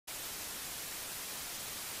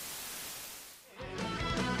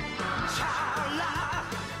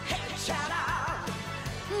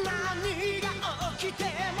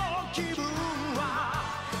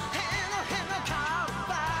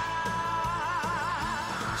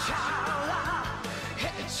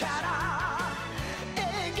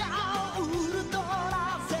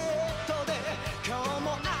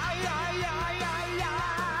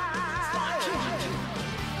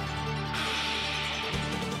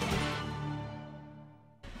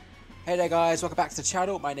Hey there guys, welcome back to the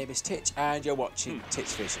channel. My name is Titch and you're watching Titch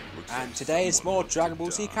Vision. And today is more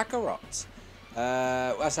Dragonball Z Kakarot.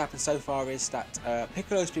 What's happened so far is that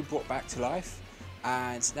Piccolo's been brought back to life,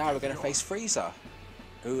 and now we're going to face Frieza,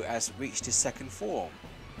 who has reached his second form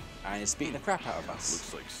and is beating the crap out of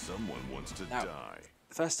us. Looks like someone wants to die.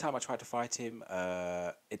 The first time I tried to fight him,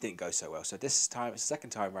 it didn't go so well. So this time, it's the second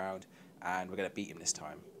time round, and we're going to beat him this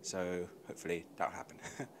time. So hopefully that'll happen.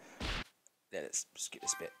 Yeah, let's skip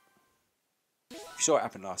this bit. If you saw it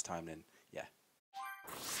happen last time, then yeah.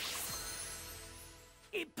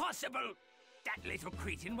 Impossible! That little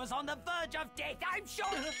cretin was on the verge of death, I'm sure!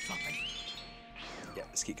 Something. Yeah,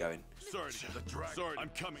 let's keep going. Sorry to the dragon. Sorry,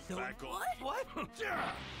 I'm coming back on. What?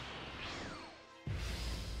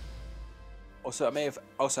 Also, I may have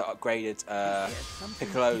also upgraded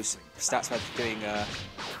Piccolo's stats by doing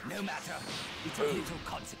No matter. It's a little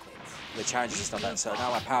consequence. the challenges and stuff like that. So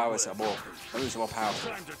now my powers are more, my moves are more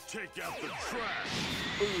powerful. Time to take out the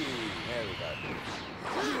trash. Ooh, there we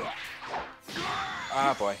go.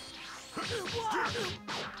 Ah, boy.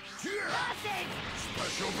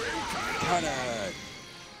 Special beam Cannon!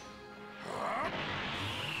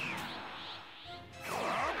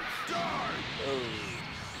 Ooh.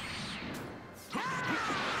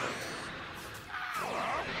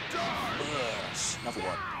 Yes, another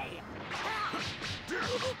one.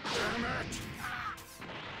 Damn it!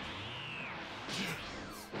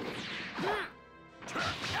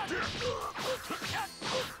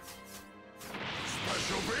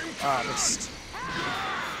 Special beam Ah, missed.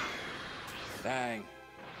 Dang.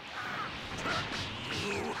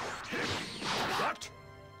 What?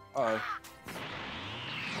 Uh-oh.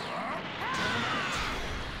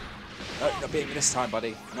 No, not beating me this time,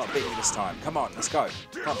 buddy. Not beating me this time. Come on, let's go.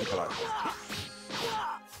 Come on, Piccolo.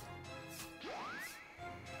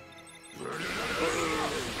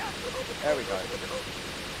 There we go.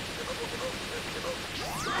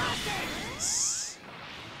 Yes.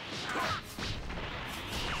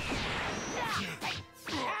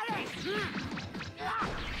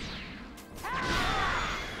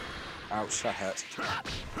 Ouch, that hurt.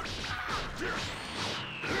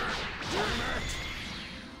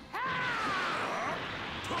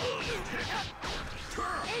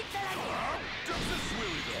 This is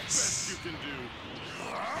really the best you can do.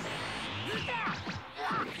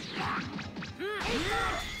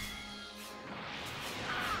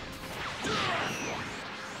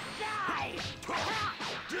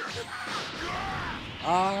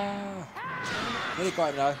 Ah, nearly got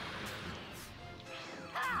him though.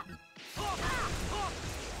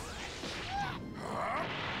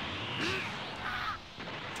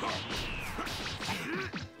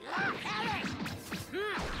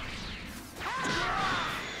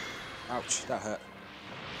 Ouch, that hurt.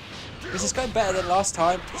 This is going better than last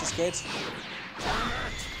time, which is good.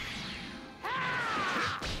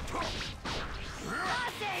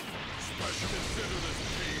 Consider this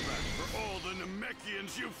payback for all the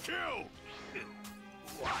Namekians you've killed.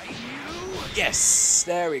 Why you? Yes,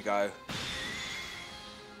 there we go.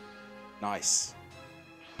 Nice.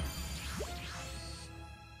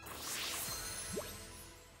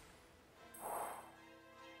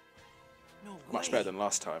 No way. Much better than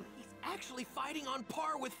last time. He's actually fighting on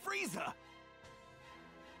par with Frieza.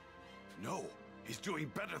 No, he's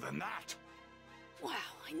doing better than that. Wow,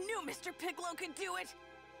 I knew Mr. Piccolo could do it!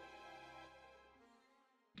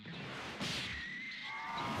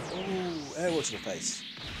 Ooh, airwall to the face.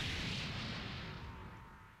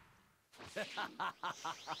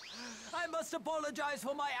 I must apologize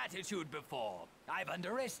for my attitude before. I've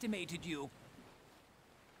underestimated you.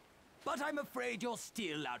 But I'm afraid you're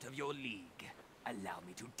still out of your league. Allow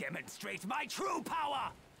me to demonstrate my true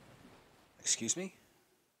power! Excuse me?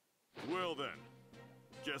 Well then,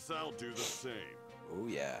 guess I'll do the same. Oh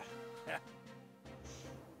yeah.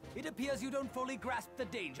 It appears you don't fully grasp the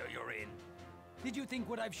danger you're in. Did you think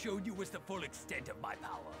what I've showed you was the full extent of my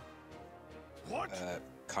power? What?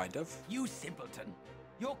 Kind of. You simpleton.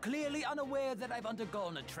 You're clearly unaware that I've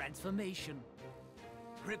undergone a transformation.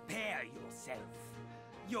 Prepare yourself.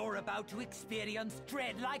 You're about to experience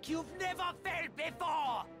dread like you've never felt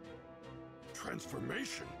before!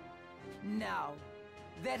 Transformation? Now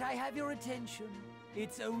that I have your attention,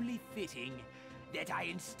 it's only fitting that I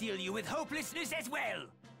instill you with hopelessness as well.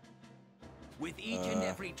 With each and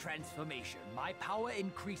every transformation, my power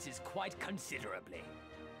increases quite considerably.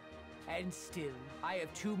 And still, I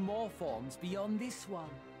have 2 more forms beyond this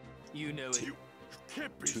one. You know it. You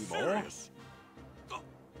can't be 2 more? serious.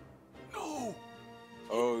 No!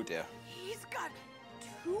 Oh dear. He's got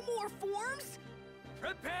 2 more forms?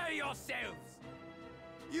 Prepare yourselves!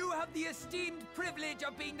 You have the esteemed privilege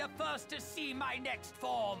of being the first to see my next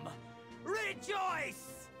form.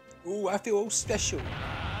 rejoice! Ooh, I feel all special.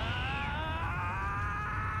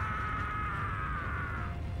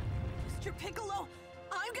 Mr. Piccolo,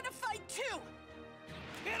 I'm gonna fight too!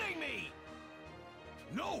 Kidding me!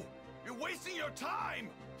 No! You're wasting your time!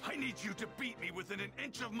 I need you to beat me within an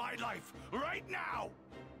inch of my life, right now!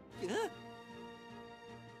 Huh?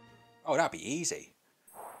 Oh, that'd be easy.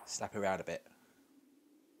 Slap around a bit.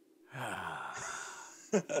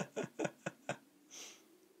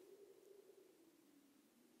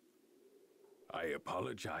 I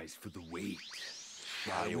apologize for the wait.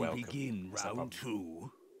 You're Shall we welcome. begin That's no round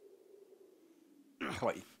 2? Come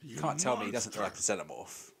on, you can't tell me he doesn't look like the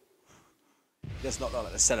Xenomorph. He does not look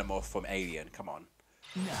like the Xenomorph from Alien, come on.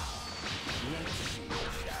 Now, let's see,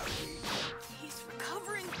 shall we? He's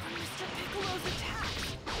recovering from Mr. Piccolo's attack.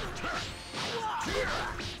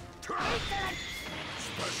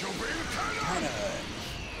 Special beam cannon! Cannon!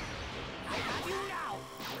 I have you now!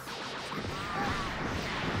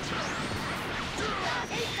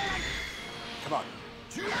 Come on.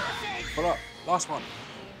 Pull up. Last one.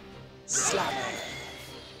 Slap it.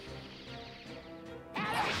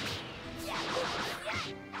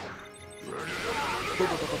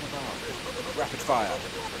 Rapid fire.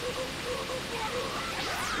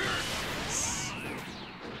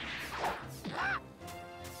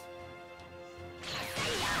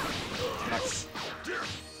 Nice.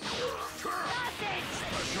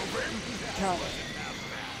 Special beam! Cannon.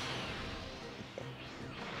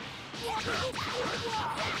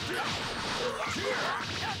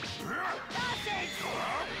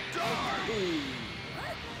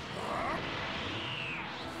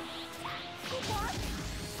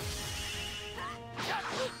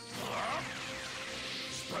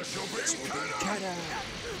 Special beam cannon!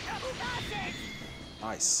 Cannon.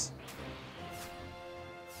 Nice.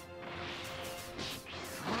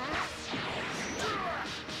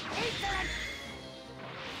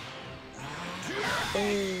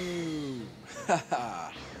 Boom.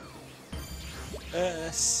 Haha.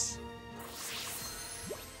 Yes.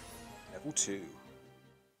 Level 2.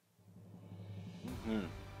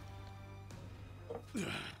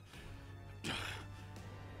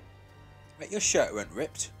 Mate, your shirt went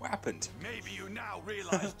ripped. What happened? Maybe you now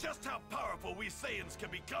realize just how powerful we Saiyans can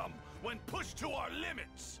become when pushed to our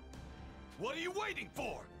limits. What are you waiting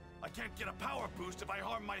for? I can't get a power boost if I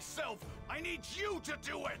harm myself. I need you to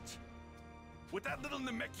do it! With that little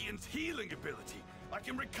Namekian's healing ability, I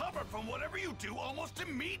can recover from whatever you do almost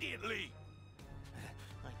immediately!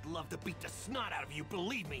 I'd love to beat the snot out of you,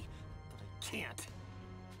 believe me, but I can't.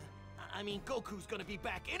 I mean, Goku's gonna be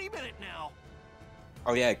back any minute now.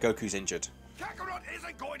 Oh yeah, Goku's injured. Kakarot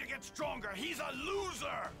isn't going to get stronger, he's a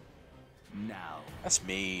loser! Now, That's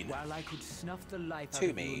mean. while I could snuff the life out To of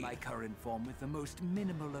you me. in my current form with the most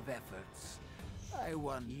minimal of efforts, I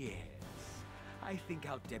won. Yes. I think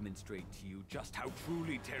I'll demonstrate to you just how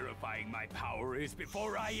truly terrifying my power is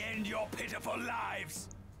before I end your pitiful lives.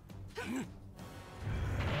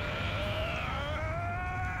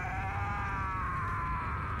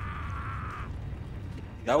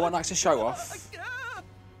 No one likes to show off.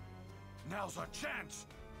 Now's our chance!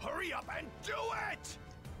 Hurry up and do it!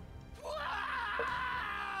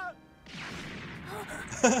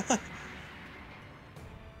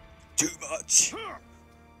 Too much.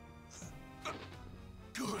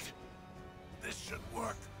 Good. This should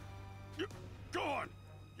work. Go on!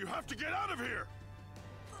 You have to get out of here!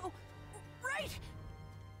 Oh, right!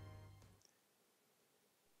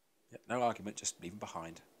 Yeah, no argument, just leave him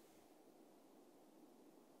behind.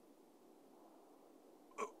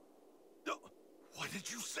 What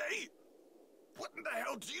did you say? What in the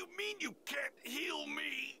hell do you mean you can't heal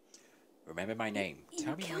me? Remember my name.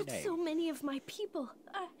 Tell me my killed name. so many of my people.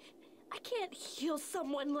 I can't heal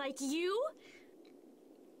someone like you.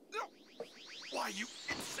 No. Why, you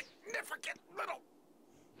insignificant little...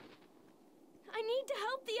 I need to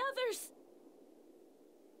help the others.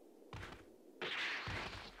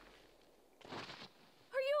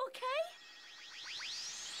 Are you okay?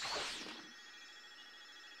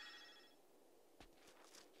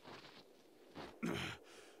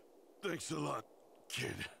 Thanks a lot,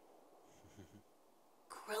 kid.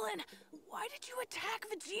 Krillin, why did you attack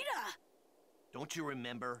Vegeta? Don't you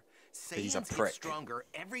remember? He's a Saiyans get prick, stronger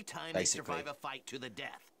every time basically. they survive a fight to the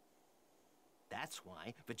death. That's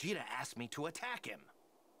why Vegeta asked me to attack him.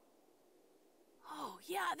 Oh,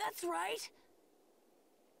 yeah, that's right.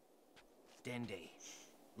 Dende,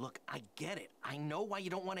 look, I get it. I know why you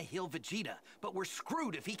don't want to heal Vegeta, but we're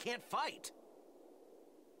screwed if he can't fight.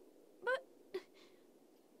 But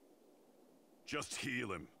Just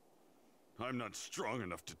heal him. I'm not strong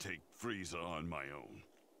enough to take Frieza on my own.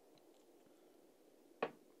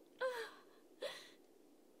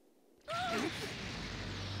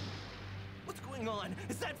 What's going on?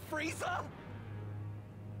 Is that Frieza?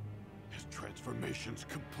 His transformation's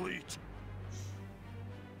complete.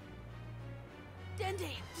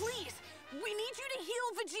 Dende, please! We need you to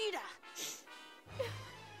heal Vegeta!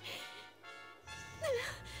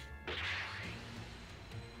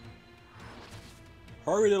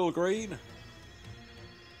 Hurry, little green.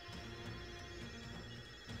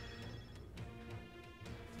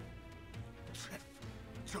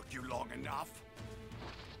 Took you long enough.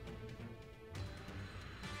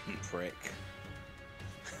 Prick.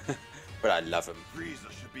 But I love him.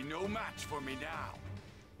 Frieza should be no match for me now.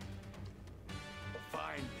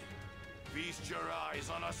 Finally, feast your eyes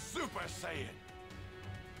on a Super Saiyan.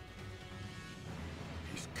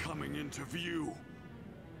 He's coming into view.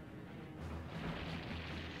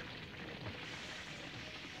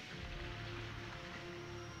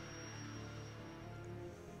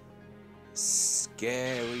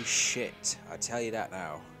 Scary shit. I tell you that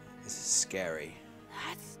now. This is scary.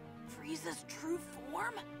 That's Frieza's true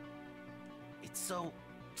form? It's so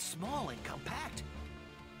small and compact,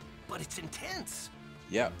 but it's intense.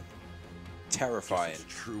 Yep. Terrifying. It's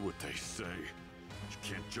true what they say. You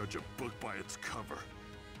can't judge a book by its cover.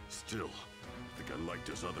 Still, I think I liked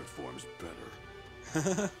his other forms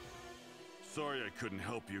better. Sorry I couldn't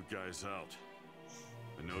help you guys out.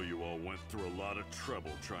 I know you all went through a lot of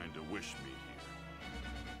trouble trying to wish me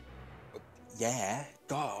here. Yeah,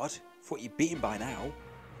 God. Thought you'd beat him by now.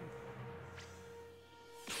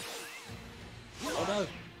 Oh no.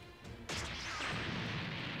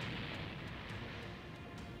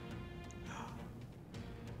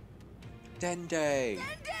 Dende.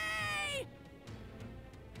 Dende!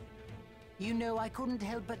 You know, I couldn't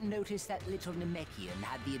help but notice that little Namekian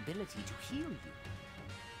had the ability to heal you.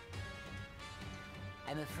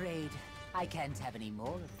 I'm afraid I can't have any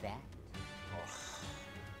more of that.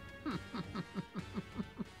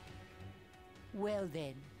 Well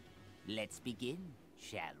then, let's begin,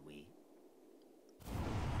 shall we?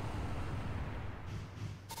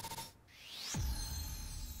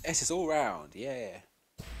 S is all round, yeah.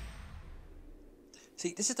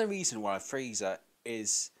 See, this is the reason why Frieza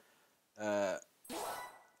is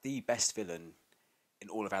the best villain in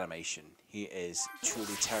all of animation. He is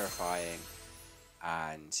truly terrifying,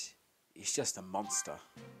 and he's just a monster.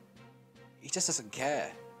 He just doesn't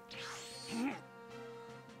care.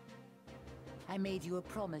 I made you a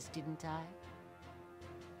promise, didn't I?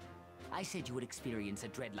 I said you would experience a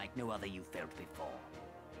dread like no other you felt before.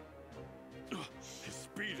 His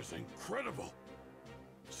speed is incredible.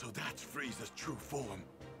 So that's Frieza's true form.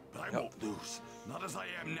 But I Yep. won't lose. Not as I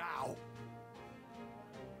am now.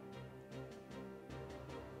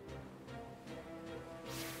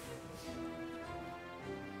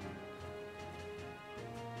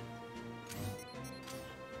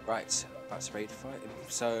 Right, that's ready to fight him.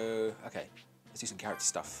 So, okay, let's do some character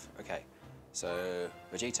stuff. Okay, so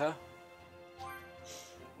Vegeta.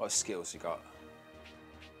 What skills you got?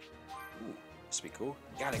 Ooh, this would be cool.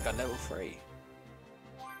 Gatling Gun level 3.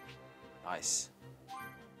 Nice.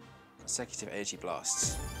 Consecutive energy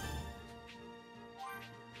blasts.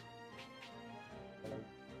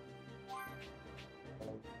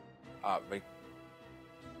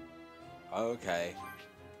 Okay.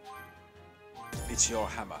 It's your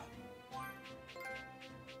hammer.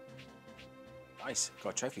 Nice. Got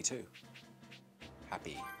a trophy too.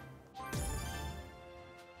 Happy.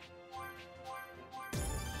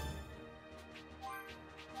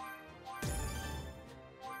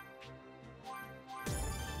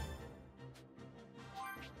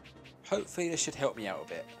 Hopefully this should help me out a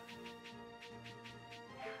bit.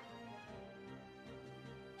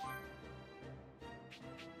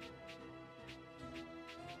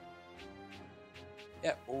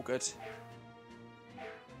 Yep, all good.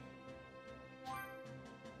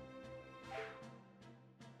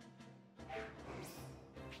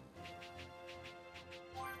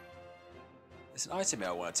 There's an item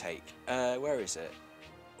I want to take. Where is it?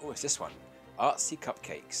 Oh, it's this one. Artsy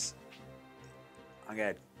cupcakes. I'm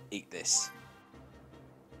gonna eat this.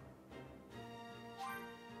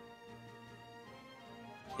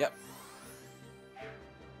 Yep.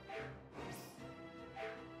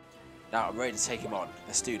 Now I'm ready to take him on.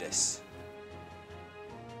 Let's do this.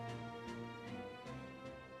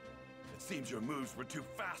 It seems your moves were too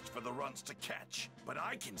fast for the runts to catch, but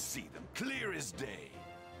I can see them clear as day.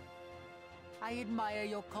 I admire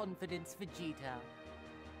your confidence, Vegeta.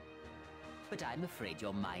 But I'm afraid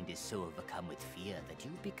your mind is so overcome with fear that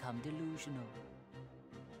you've become delusional.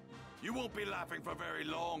 You won't be laughing for very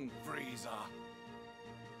long, Frieza.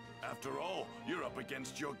 After all, you're up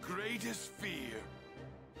against your greatest fear.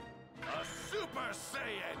 A Super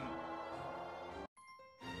Saiyan!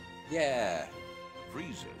 Yeah.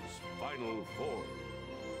 Frieza's final form.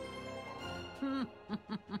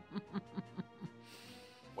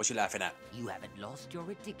 What you laughing at? You haven't lost your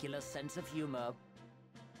ridiculous sense of humor.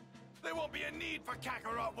 There won't be a need for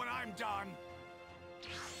Kakarot when I'm done.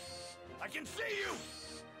 I can see you!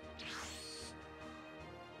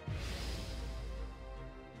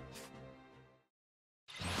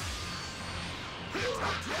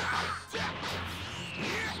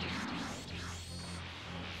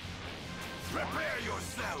 Prepare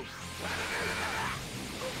yourself!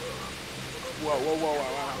 Whoa, whoa, whoa,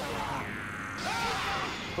 whoa, whoa.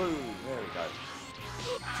 Boom, there we go.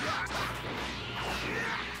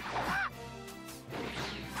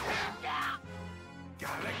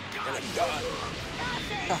 Got it, Get it done.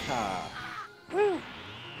 Haha. Woo.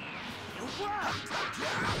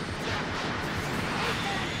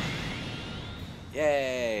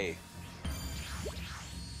 Yay.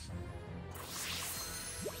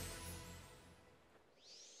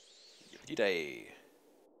 Yippee day.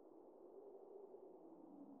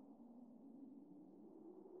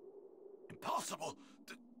 Impossible!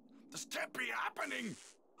 This can't be happening!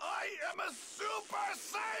 I am a Super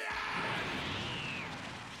Saiyan!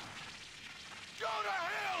 Go to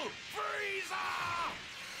hell, Frieza!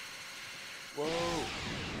 Whoa.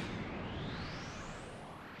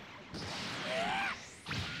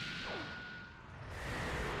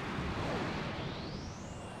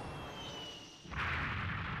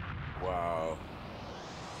 Wow.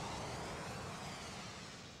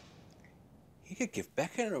 He could give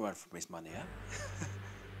Becker a run for his money, huh?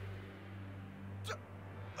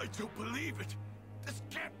 I don't believe it! This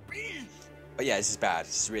can't be! But yeah, this is bad.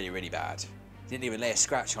 This is really, really bad. Didn't even lay a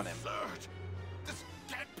scratch on him. Absurd! This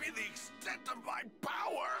can't be the extent of my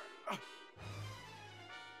power!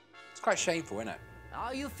 It's quite shameful, isn't it?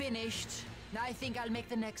 Are you finished? I think I'll make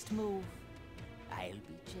the next move. I'll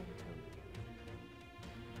be gentle.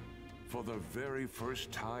 For the very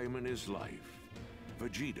first time in his life,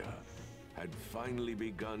 Vegeta had finally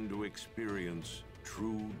begun to experience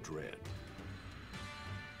true dread.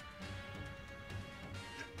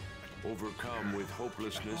 Overcome with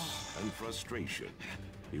hopelessness and frustration,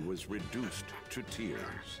 he was reduced to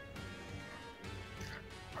tears.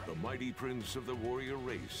 The mighty prince of the warrior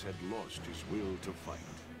race had lost his will to fight.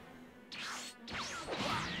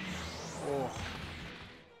 Oh.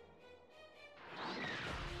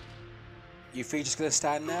 You three just gonna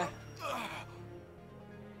stand there? I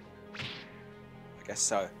guess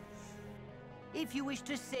so. If you wish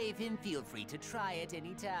to save him, feel free to try at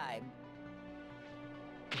any time.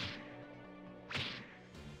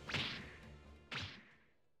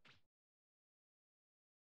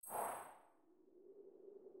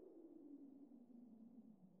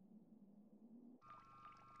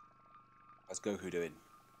 How's Goku doing?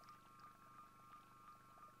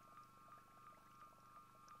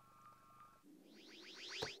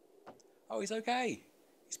 Oh, he's okay.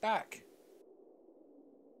 He's back.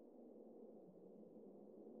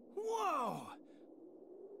 Whoa!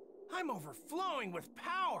 I'm overflowing with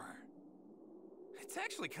power. It's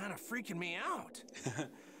actually kind of freaking me out.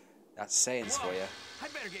 That's Saiyans Whoa, for you. I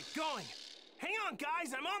better get going. Hang on,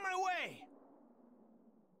 guys, I'm on my way.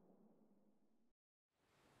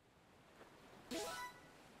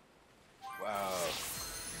 Wow.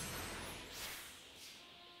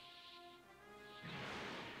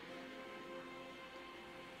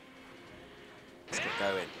 Let's get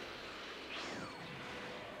going.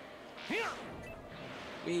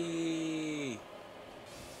 Whee!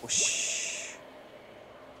 Whoosh.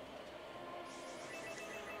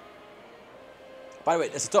 By the way,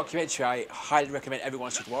 there's a documentary I highly recommend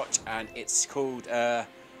everyone should watch, and it's called The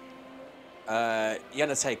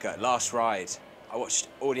Undertaker, Last Ride. I watched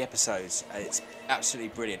all the episodes, and it's absolutely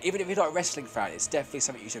brilliant. Even if you're not a wrestling fan, it's definitely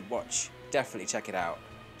something you should watch. Definitely check it out.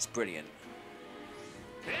 It's brilliant.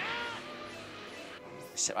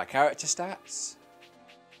 Set my character stats.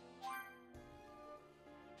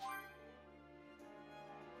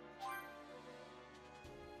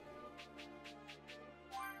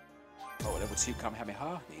 Oh, level 2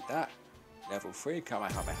 Kamehameha, need that. Level 3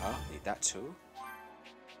 Kamehameha, need that too.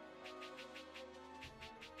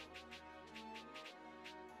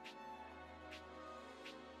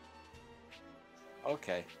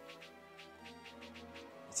 Okay.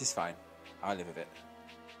 This is fine. I'll live with it.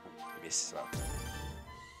 Maybe this as well.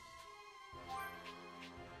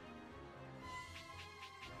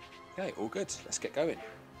 Okay, all good. Let's get going.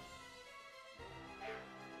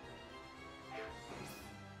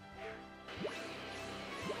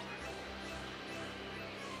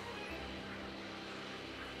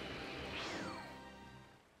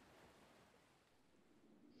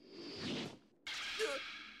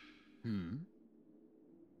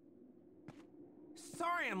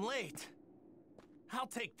 am late. I'll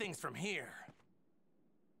take things from here.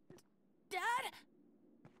 Dad?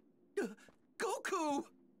 Goku!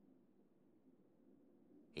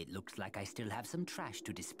 It looks like I still have some trash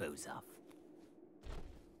to dispose of.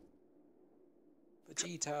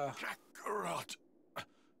 Vegeta. Kakarot.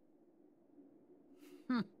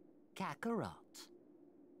 Kakarot.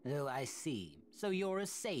 Oh, I see. So you're a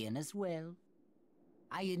Saiyan as well?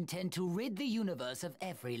 I intend to rid the universe of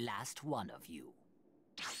every last one of you.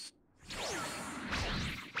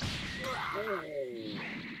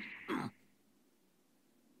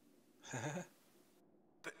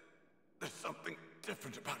 There's something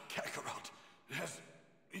different about Kakarot. Has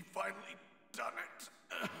he finally done it?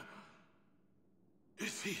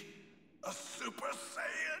 Is he a Super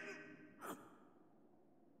Saiyan?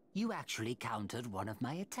 You actually countered one of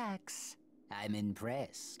my attacks. I'm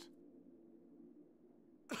impressed.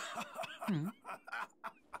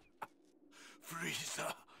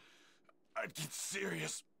 Frieza, I'd get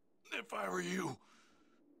serious if I were you.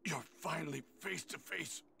 You're finally face to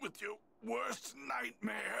face with your worst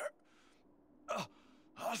nightmare. A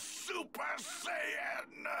Super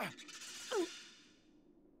Saiyan!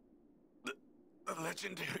 The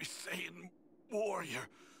legendary Saiyan warrior,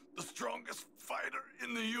 the strongest fighter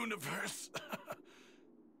in the universe.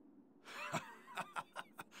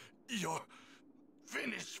 You're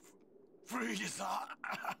finished, Frieza.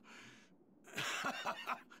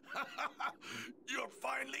 You're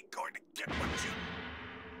finally going to get what you...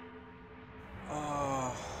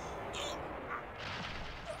 Oh.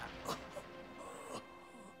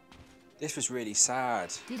 This was really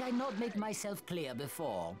sad. Did I not make myself clear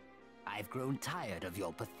before? I've grown tired of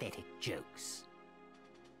your pathetic jokes.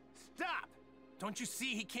 Stop! Don't you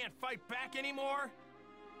see he can't fight back anymore?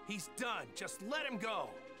 He's done. Just let him go.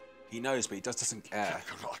 He knows, but he doesn't care.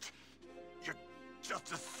 Kakarot, you're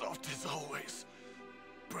just as soft as always.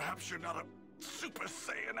 Perhaps you're not a Super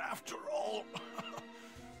Saiyan after all.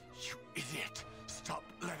 You idiot. Stop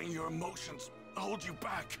letting your emotions hold you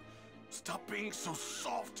back. Stop being so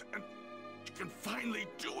soft and you can finally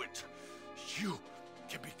do it. You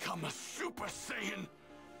can become a Super Saiyan.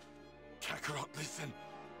 Kakarot, listen.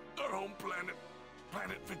 Our home planet,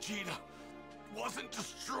 Planet Vegeta, wasn't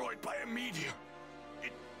destroyed by a meteor.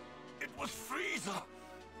 It was Frieza.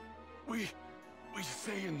 We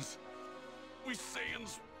Saiyans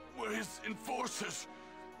were his enforcers.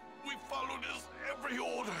 We followed his every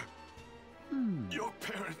order. Your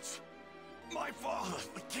parents, my father,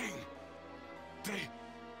 the king,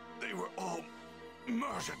 they were all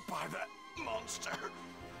murdered by that monster.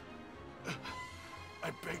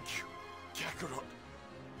 I beg you, Kakarot,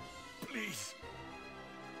 please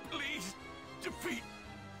defeat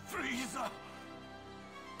Frieza.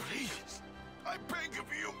 Please, I beg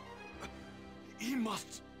of you. He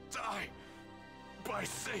must die by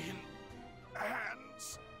Saiyan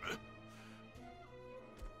hands.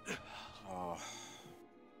 Oh.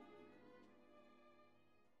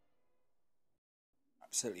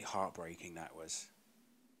 Absolutely heartbreaking, that was.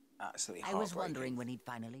 Absolutely I heartbreaking. was wondering when he'd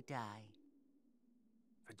finally die.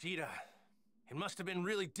 Vegeta, it must have been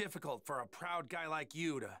really difficult for a proud guy like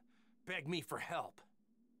you to beg me for help.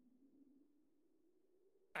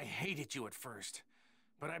 I hated you at first,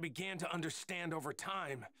 but I began to understand over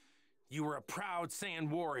time you were a proud Saiyan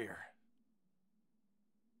warrior.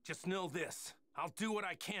 Just know this, I'll do what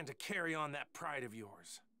I can to carry on that pride of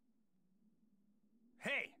yours.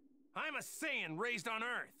 Hey, I'm a Saiyan raised on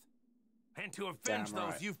Earth, and to avenge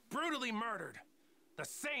those you've brutally murdered, the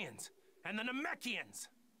Saiyans and the Namekians.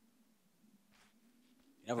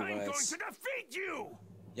 In other I'm words, going to defeat you!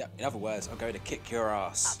 Yep, in other words, I'm going to kick your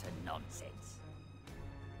ass. Utter nonsense.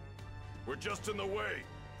 We're just in the way.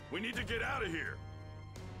 We need to get out of here.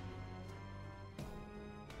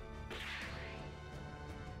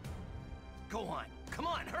 Go on, come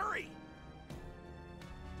on, hurry!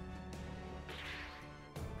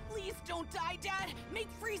 Please don't die, Dad! Make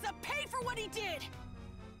Frieza pay for what he did!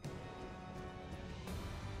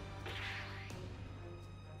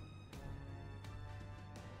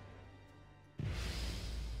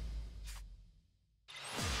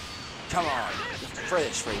 Come on,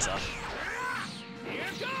 finish, Frieza.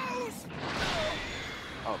 Here goes!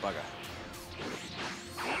 Oh, bugger.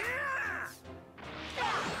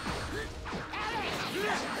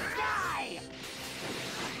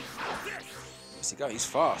 Where's he going? He's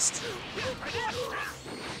fast.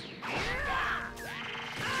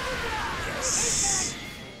 Yes.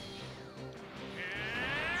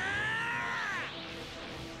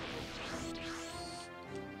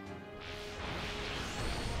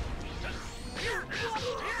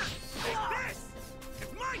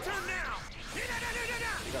 It's my turn now!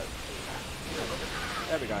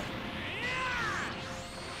 There we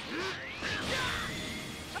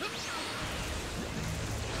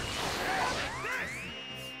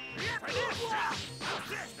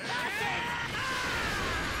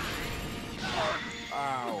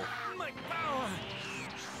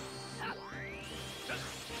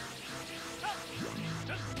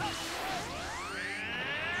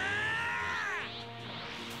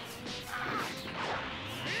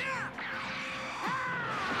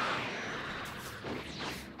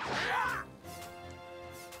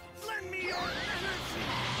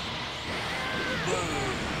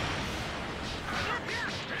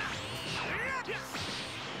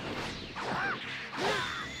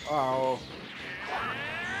Oh.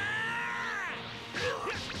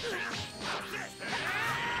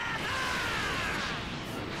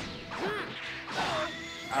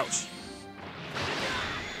 Ouch.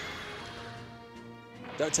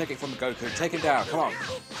 Don't take it from Goku. Take him down. Come on.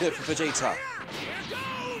 Do it for Vegeta.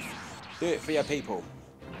 Do it for your people.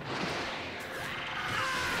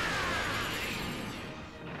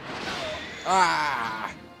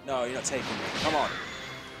 Ah! No, you're not taking me. Come on.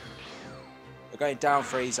 We're going down,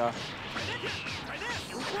 Frieza.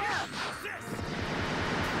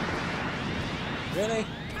 Really?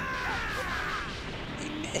 He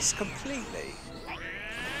missed completely.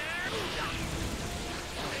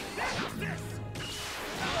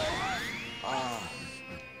 Ah.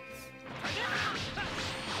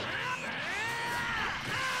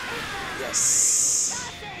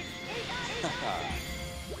 Yes.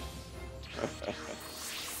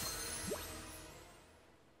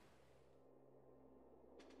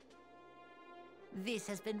 This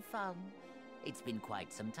has been fun. It's been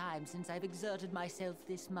quite some time since I've exerted myself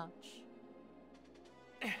this much.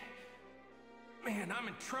 Man, I'm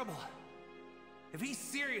in trouble. If he's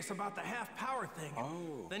serious about the half-power thing,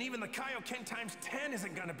 then even the Kaioken times 10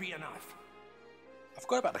 isn't gonna be enough. I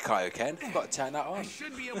forgot about the Kaioken. Forgot to turn that on. I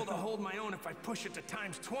should be able to hold my own if I push it to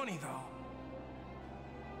times 20, though.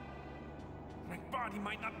 My body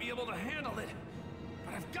might not be able to handle it,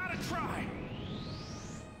 but I've gotta try.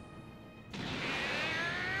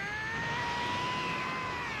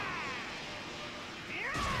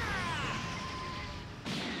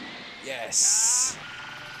 Yes.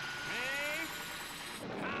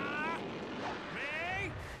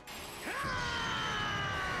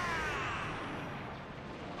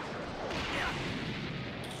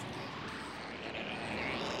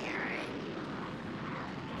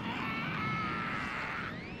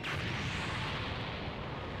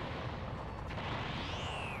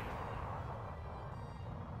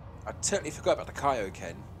 I totally forgot about the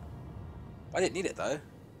Kaioken. I didn't need it though.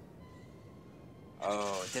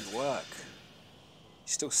 Oh, it didn't work.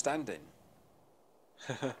 He's still standing.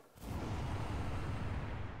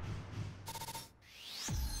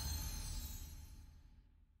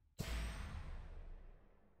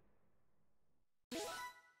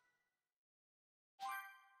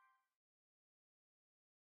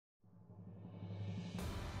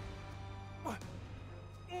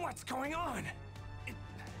 What's going on?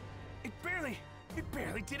 It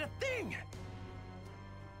barely did a thing.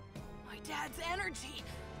 My dad's energy.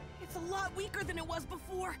 It's a lot weaker than it was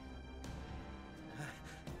before.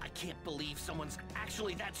 I can't believe someone's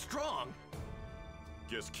actually that strong.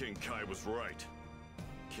 Guess King Kai was right.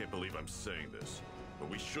 Can't believe I'm saying this, but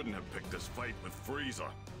we shouldn't have picked this fight with Frieza.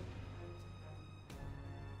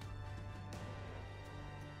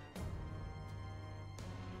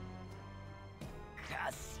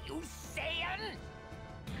 Cuss you, Saiyan!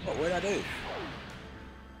 What would I do?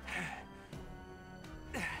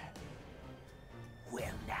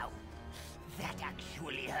 Well now, that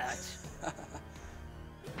actually hurt.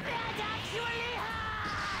 That actually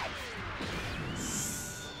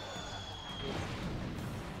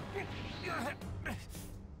hurt!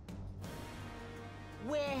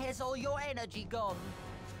 Where has all your energy gone?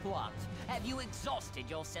 What? Have you exhausted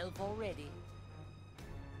yourself already?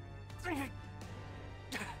 I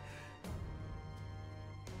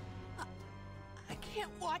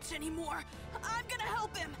can't watch anymore. I'm gonna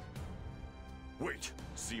help him. Wait,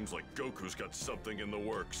 seems like Goku's got something in the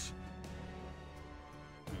works.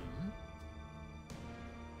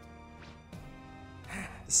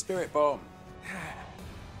 The Spirit Bomb.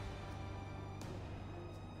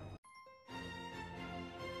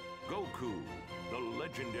 Goku, the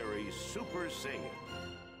legendary Super Saiyan.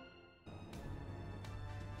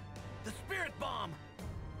 The Spirit Bomb!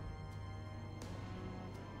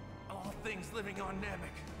 All things living on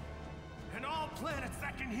Namek, and all planets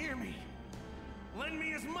that can hear me. Lend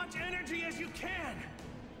me as much energy as you can.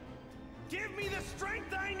 Give me the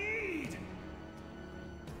strength I need.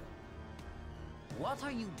 What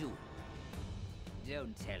are you doing?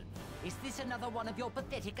 Don't tell me. Is this another one of your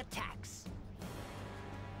pathetic attacks?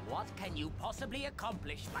 What can you possibly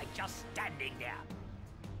accomplish by just standing there?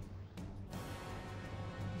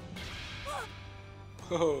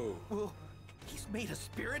 Oh. Well, he's made a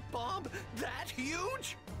Spirit Bomb that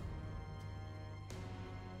huge?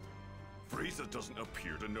 Frieza doesn't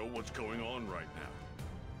appear to know what's going on right now.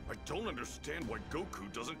 I don't understand why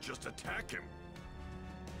Goku doesn't just attack him.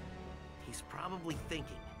 He's probably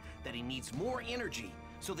thinking that he needs more energy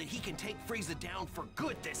so that he can take Frieza down for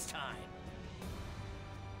good this time.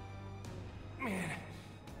 Man,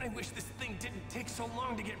 I wish this thing didn't take so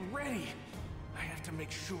long to get ready. I have to make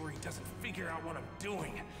sure he doesn't figure out what I'm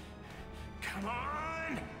doing. Come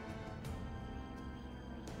on!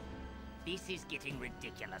 This is getting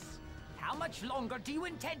ridiculous. How much longer do you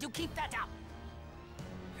intend to keep that up?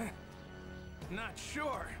 Not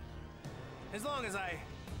sure. As long as I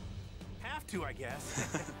have to, I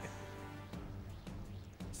guess.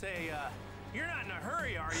 Say, you're not in a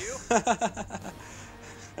hurry, are you?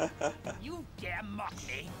 You dare mock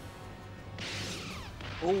me?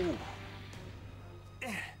 Ooh.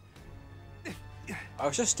 I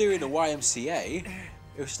was just doing the YMCA.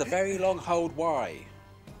 It was just a very long hold Y.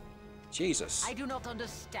 Jesus. I do not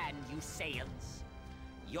understand you Saiyans.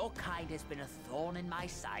 Your kind has been a thorn in my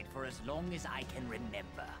side for as long as I can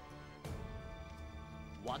remember.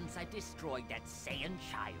 Once I destroyed that Saiyan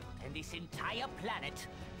child and this entire planet,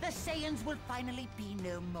 the Saiyans will finally be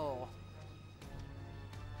no more.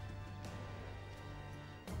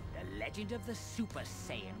 The legend of the Super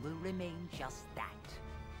Saiyan will remain just that,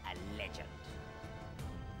 a legend.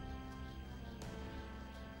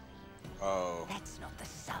 Oh. That's not the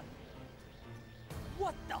sun.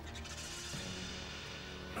 What the?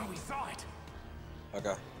 Oh, we saw it.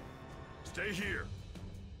 Okay. Stay here.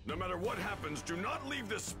 No matter what happens, do not leave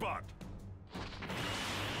this spot.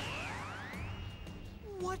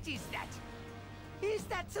 What is that? Is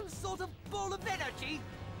that some sort of ball of energy?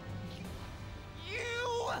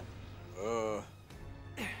 You!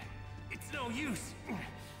 It's no use.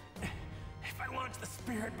 If I launch the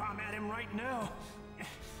spirit bomb at him right now,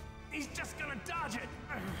 he's just gonna dodge it.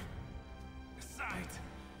 Besides,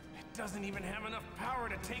 it doesn't even have enough power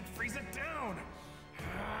to take Frieza down.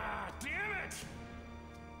 Ah, damn it!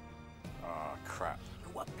 Oh, crap.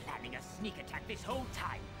 You were planning a sneak attack this whole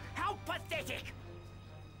time. How pathetic!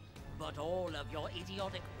 But all of your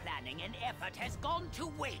idiotic planning and effort has gone to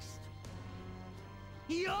waste.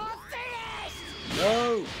 You're finished!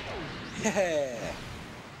 No! Yeah!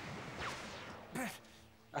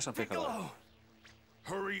 That's on Piccolo.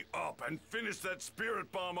 Hurry up and finish that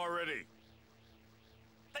spirit bomb already.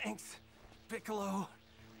 Thanks, Piccolo.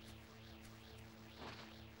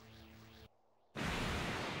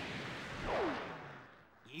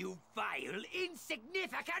 You vile,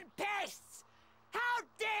 insignificant pests! How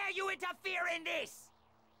dare you interfere in this?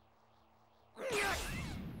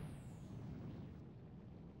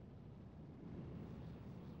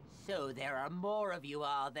 So there are more of you,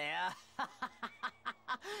 are there?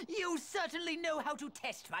 You certainly know how to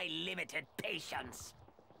test my limited patience.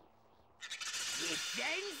 It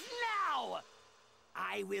ends now!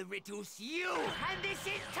 I will reduce you and this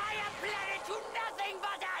entire planet to nothing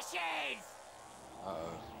but ashes!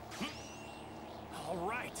 All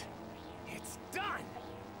right, it's done.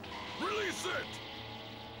 Release it!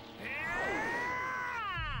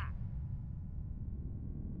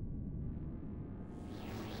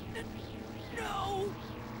 No!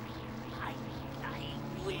 I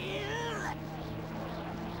will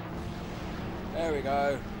There we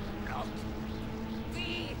go. not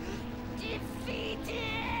be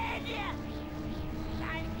defeated!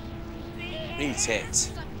 Eat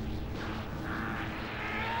it.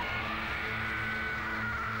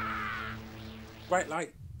 Bright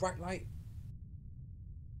light, bright light.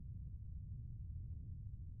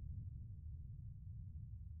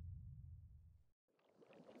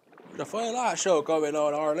 The funny light show going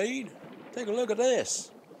on, Arlene. Take a look at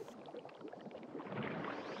this.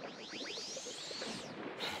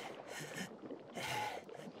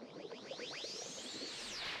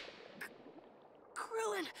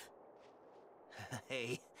 Krillin,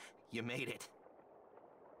 Hey, you made it.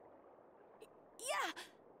 yeah.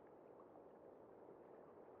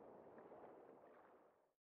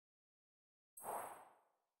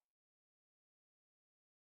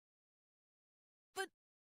 But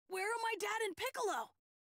where are my dad and Piccolo?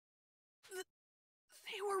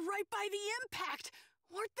 They were right by the impact,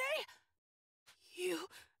 weren't they? You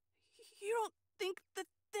don't think that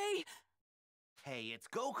they... Hey, it's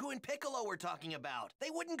Goku and Piccolo we're talking about. They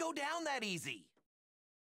wouldn't go down that easy.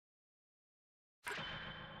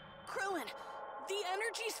 Krillin, the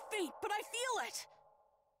energy's faint, but I feel it.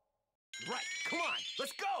 Right, come on,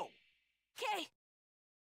 let's go! Okay.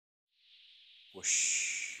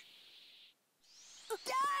 Whoosh.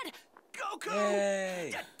 Dad! Goku! Yay!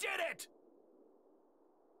 You did it!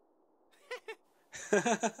 I'm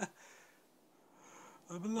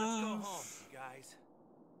Let's go alive. home, you guys.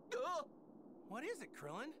 What is it,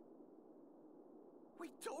 Krillin? We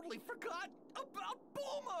totally forgot about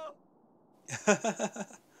Bulma!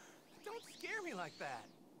 Don't scare me like that.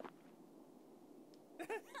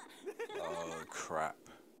 Oh, crap.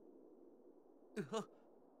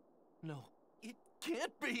 No, it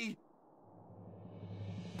can't be.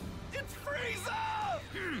 It's Frieza!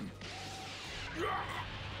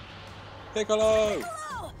 Piccolo!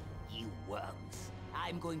 Piccolo! You worms.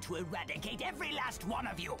 I'm going to eradicate every last one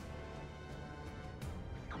of you.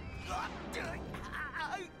 Krillin!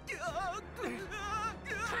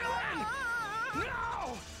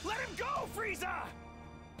 No! Let him go, Frieza!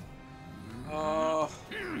 Oh,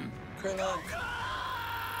 Krillin.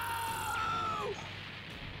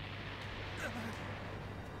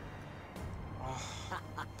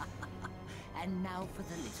 And now for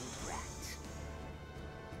the little brat.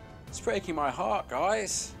 It's breaking my heart,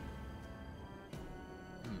 guys.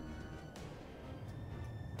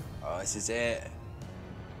 Oh, this is it.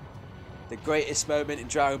 The greatest moment in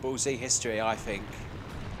Dragon Ball Z history, I think.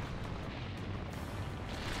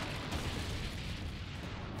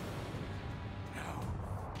 How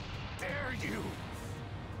dare you!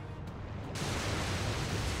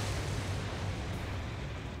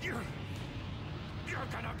 You're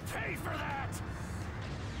gonna pay for that!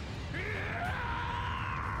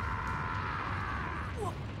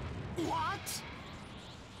 What?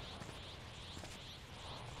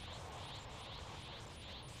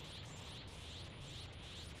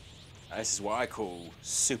 This is what I call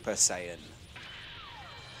Super Saiyan.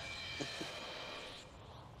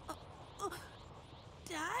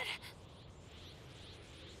 Dad?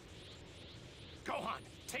 Gohan,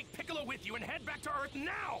 take Piccolo with you and head back to Earth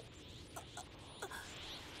now!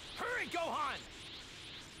 Hurry, Gohan!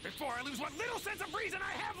 Before I lose what little sense of reason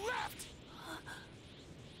I have left!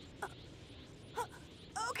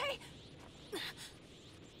 Okay.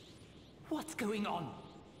 What's going on?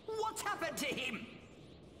 What's happened to him?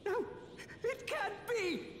 No, it can't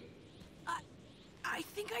be! I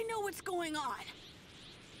think I know what's going on.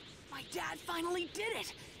 My dad finally did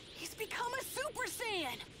it. He's become a Super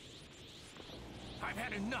Saiyan. I've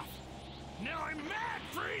had enough. Now I'm mad,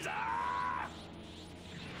 Frieza!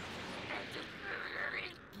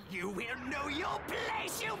 You will know your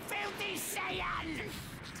place, you filthy Saiyan!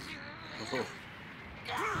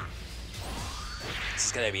 This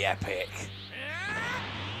is gonna be epic.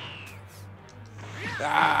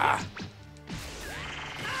 Ah!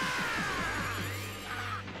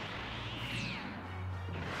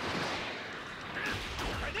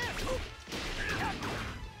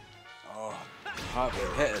 Oh, can't be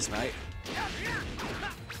hit us, mate.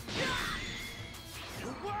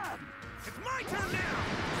 It's my turn now!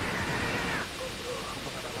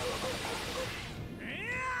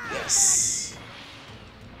 Yes.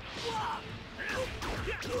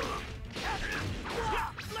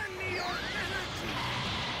 Lend me your energy!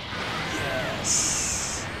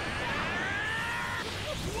 Yes.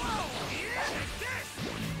 Whoa! Take this!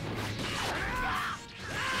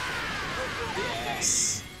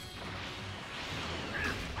 Yes.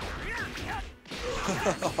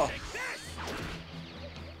 Take this!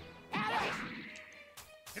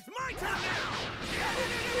 It's my turn now!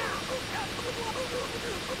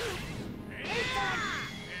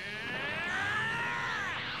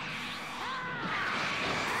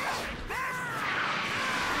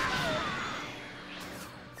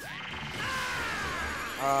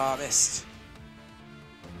 Ah, missed.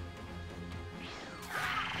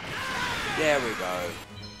 There we go.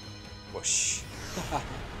 Whoosh.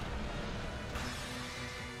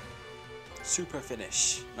 Super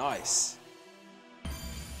finish. Nice.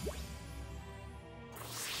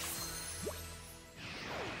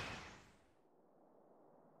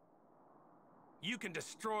 You can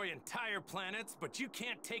destroy entire planets, but you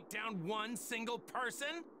can't take down one single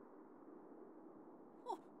person?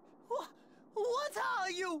 What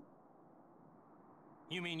are you?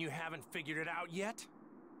 You mean you haven't figured it out yet?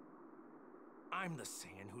 I'm the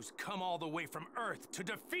Saiyan who's come all the way from Earth to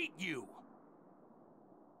defeat you!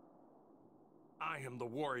 I am the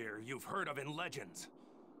warrior you've heard of in legends.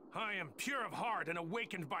 I am pure of heart and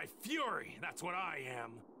awakened by fury, that's what I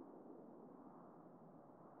am.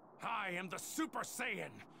 I am the Super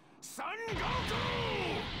Saiyan, Son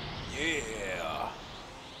Goku! Yeah.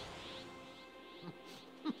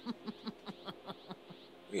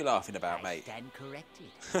 What are you laughing about, mate? I stand corrected.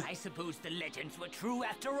 I suppose the legends were true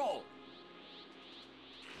after all.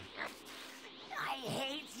 I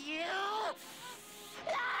hate you!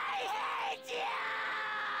 I hate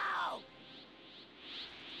you!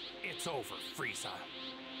 It's over, Frieza.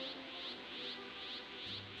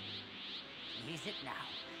 Is it now?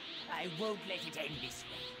 I won't let it end this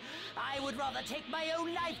way. I would rather take my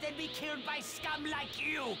own life than be killed by scum like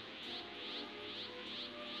you!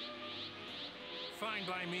 Fine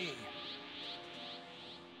by me.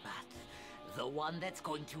 But the one that's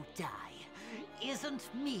going to die isn't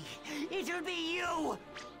me. It'll be you!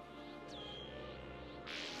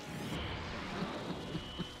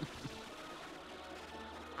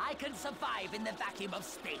 can survive in the vacuum of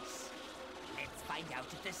space. Let's find out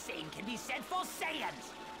if the same can be said for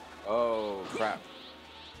Saiyans. Oh, crap.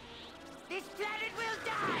 This planet will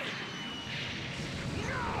die!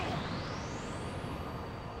 No!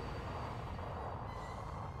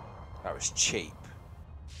 That was cheap.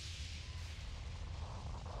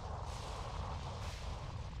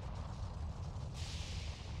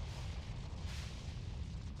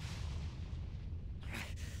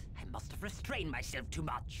 I must have restrained myself too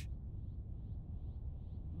much.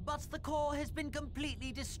 But the core has been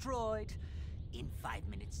completely destroyed. In 5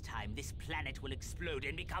 minutes' time, this planet will explode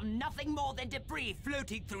and become nothing more than debris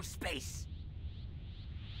floating through space.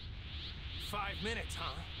 5 minutes,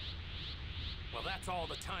 huh? Well, that's all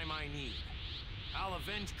the time I need. I'll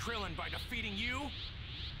avenge Krillin by defeating you,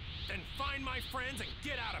 then find my friends and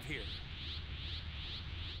get out of here.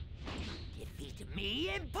 Defeat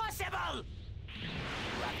me? Impossible! You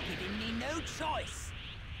have given me no choice.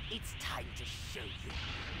 It's time to show you.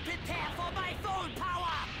 Prepare for my full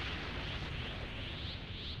power!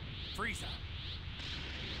 Frieza,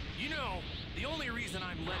 you know, the only reason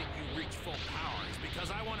I'm letting you reach full power is because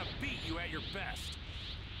I want to beat you at your best.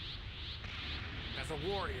 As a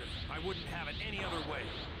warrior, I wouldn't have it any other way.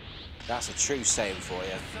 That's a true saying for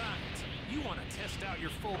you. Besides, you want to test out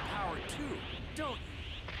your full power too, don't you?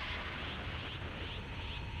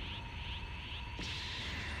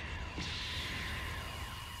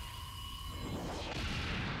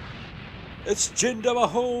 It's Jinder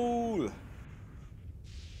Mahal!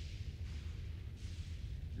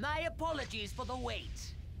 My apologies for the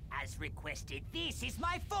wait. As requested, this is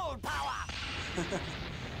my full power!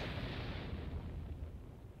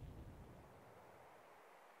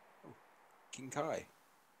 King Kai.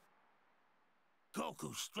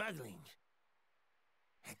 Goku's struggling.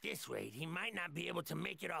 At this rate, he might not be able to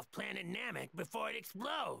make it off planet Namek before it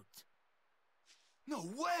explodes. No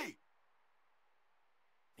way!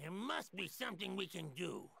 There must be something we can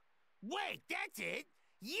do. Wait, that's it!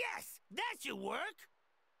 Yes, that should work!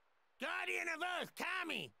 Guardian of Earth,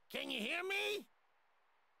 Kami, can you hear me?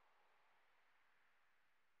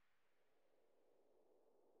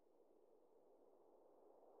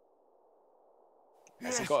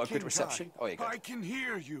 Has he got a good reception? Oh, yeah, good. I can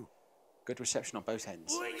hear you. Good reception on both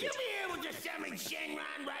ends. Would Good. you be able to summon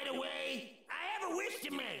Shenron right away? I have a wish to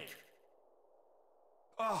make.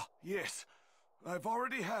 Ah, yes. I've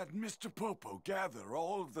already had Mr. Popo gather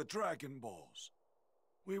all of the Dragon Balls.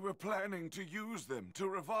 We were planning to use them to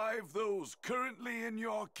revive those currently in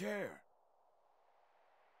your care.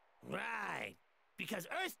 Right. Because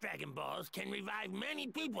Earth Dragon Balls can revive many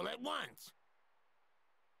people at once.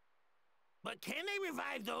 But can they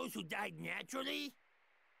revive those who died naturally?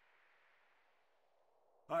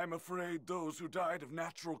 I'm afraid those who died of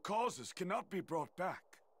natural causes cannot be brought back.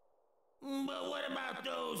 But what about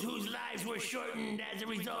those whose lives were shortened as a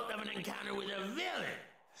result of an encounter with a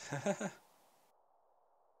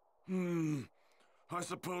villain? I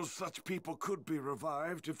suppose such people could be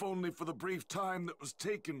revived, if only for the brief time that was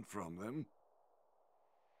taken from them.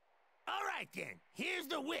 All right then, here's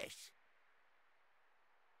the wish.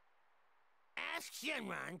 Ask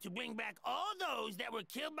Shenron to bring back all those that were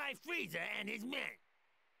killed by Frieza and his men.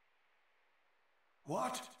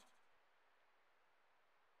 What?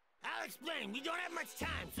 I'll explain. We don't have much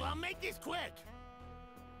time, so I'll make this quick.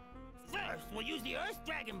 First, we'll use the Earth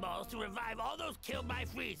Dragon Balls to revive all those killed by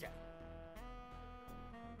Frieza.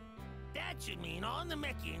 That should mean all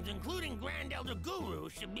Namekians, including Grand Elder Guru,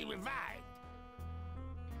 should be revived.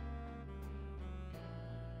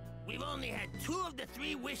 We've only had 2 of the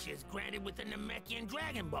 3 wishes granted with the Namekian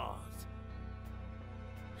Dragon Balls.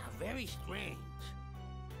 How very strange.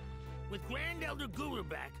 With Grand Elder Guru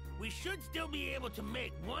back, we should still be able to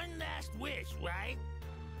make one last wish, right?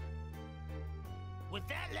 With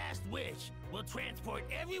that last wish, we'll transport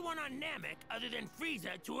everyone on Namek other than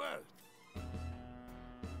Frieza to Earth.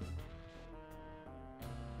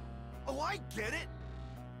 Oh, I get it!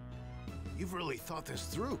 You've really thought this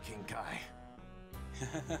through, King Kai.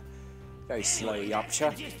 Very slow, Anyway, that's the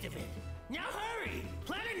Yapcha. gist of it. Now hurry!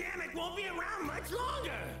 Planet Namek won't be around much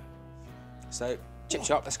longer! So, chip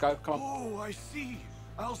chop, let's go. Come on. Oh, I see.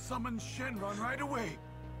 I'll summon Shenron right away.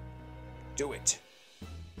 Do it.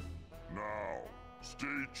 Now,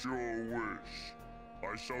 state your wish.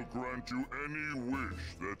 I shall grant you any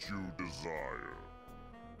wish that you desire.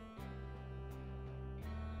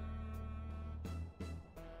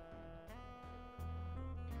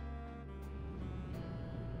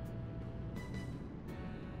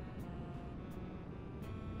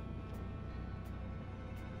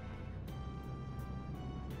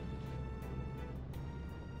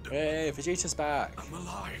 Hey, Vegeta's back. I'm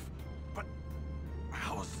alive. But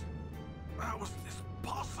how's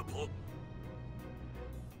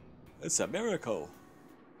It's a miracle.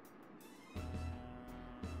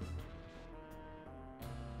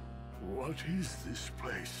 What is this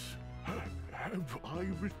place? Have I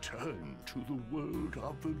returned to the world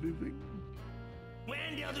of the living?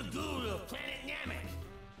 Grand Elder Guru of Planet Namek.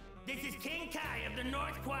 This is King Kai of the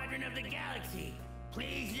North Quadrant of the galaxy.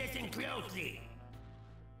 Please listen closely.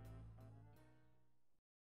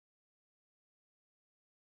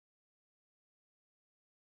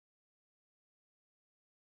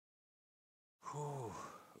 Whew.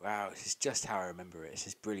 Wow, this is just how I remember it. This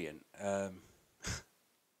is brilliant. Wow.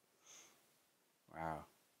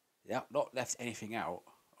 Yeah, not left anything out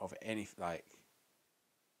of any, like...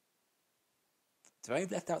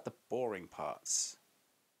 They've left out the boring parts.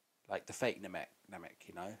 Like the fake Namek,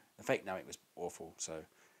 you know? The fake Namek was awful, so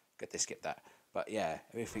good to skip that. But yeah,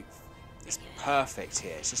 everything is perfect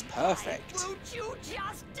here. It's just perfect. Won't you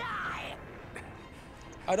just die?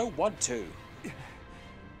 I don't want to.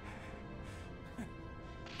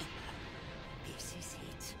 This is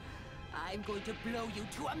it. I'm going to blow you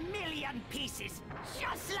to a million pieces,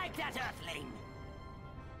 just like that Earthling.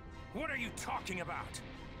 What are you talking about?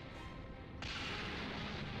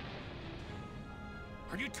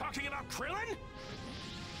 Are you talking about Krillin?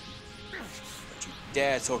 Don't you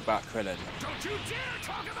dare talk about Krillin. Don't you dare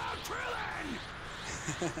talk about Krillin!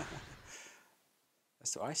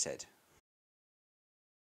 That's what I said.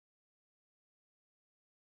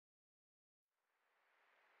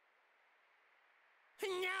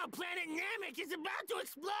 And now Planet Namek is about to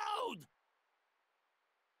explode!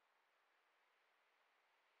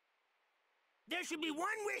 There should be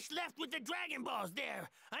one wish left with the Dragon Balls there.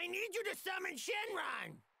 I need you to summon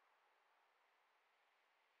Shenron.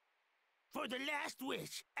 For the last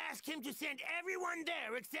wish, ask him to send everyone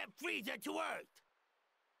there except Frieza to Earth.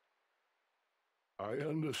 I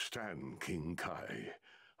understand, King Kai.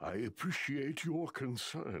 I appreciate your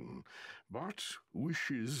concern, but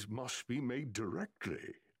wishes must be made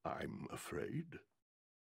directly, I'm afraid.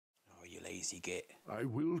 Oh, you lazy git. I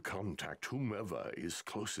will contact whomever is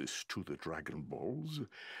closest to the Dragon Balls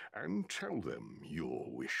and tell them your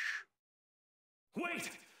wish. Wait!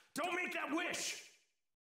 Don't make that wish!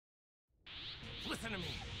 Listen to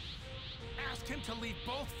me. Ask him to leave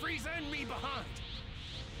both Frieza and me behind.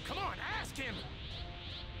 Come on, ask him!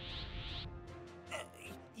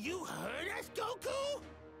 You heard us, Goku?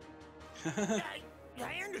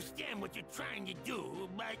 I understand what you're trying to do,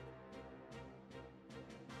 but...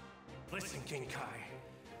 Listen, King Kai.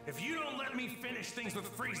 If you don't let me finish things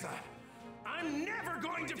with Frieza, I'm never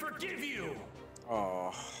going to forgive you!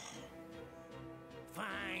 Oh.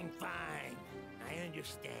 Fine, fine. I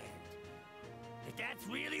understand. If that's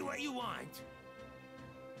really what you want...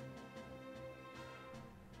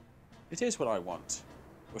 It is what I want.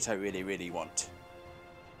 What I really, really want.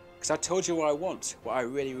 Because I told you what I want. What I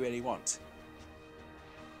really, really want.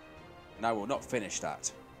 And I will not finish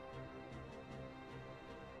that.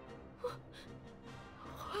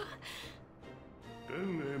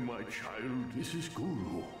 My child, this is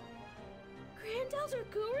Guru. Grand Elder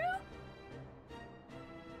Guru?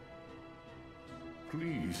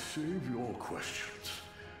 Please save your questions.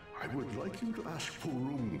 I would like you to ask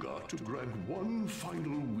Porunga to grant one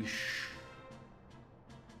final wish.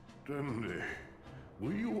 Dende,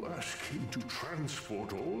 will you ask him to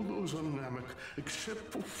transport all those on Namek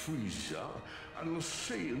except for Frieza and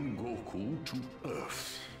Saiyan Goku to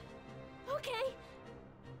Earth? Okay.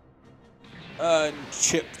 And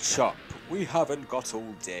Chip Chop, we haven't got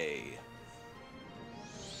all day.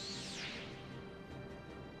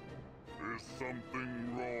 Is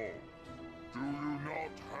something wrong? Do you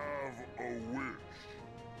not have a wish?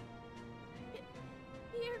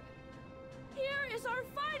 Here is our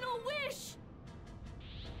final wish.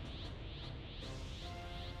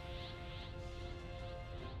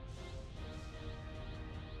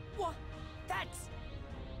 What? That's...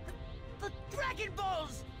 the Dragon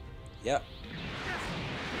Balls! Yep. No,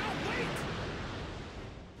 wait!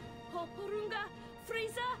 Porunga,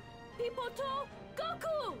 Frieza, Pipoto,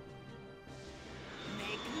 Goku!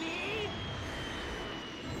 Make me...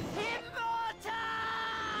 immortal!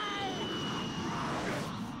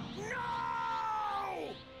 No!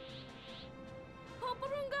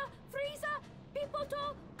 Porunga, Frieza, Pipoto,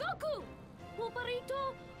 Goku! Pulparito,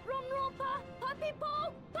 Romropa, Papipo,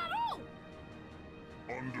 Paro!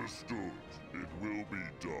 Understood. It will be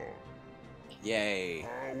done. Yay.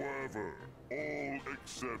 However, all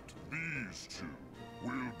except these two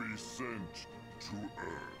will be sent to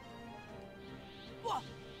Earth. What?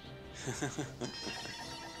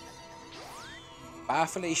 Bye,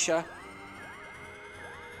 Felicia.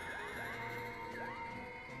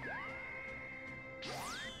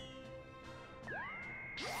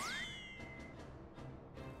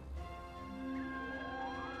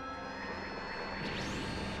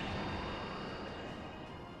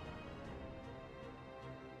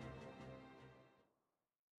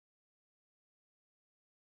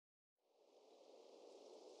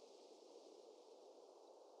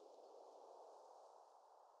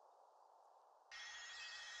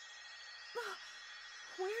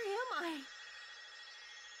 I?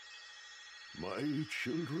 My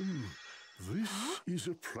children, this is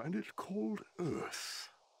a planet called Earth.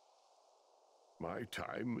 My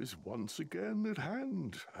time is once again at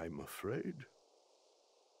hand, I'm afraid.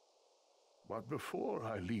 But before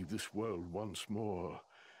I leave this world once more,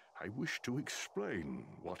 I wish to explain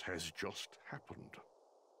what has just happened.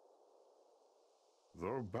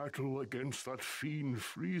 The battle against that fiend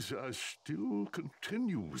Frieza still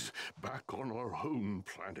continues back on our home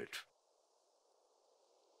planet.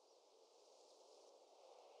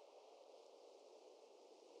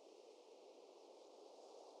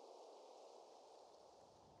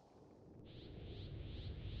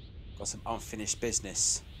 Got some unfinished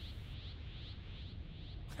business.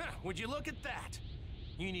 Would you look at that?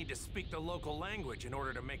 You need to speak the local language in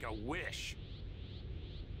order to make a wish.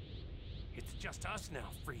 It's just us now,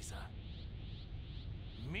 Frieza.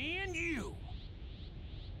 Me and you.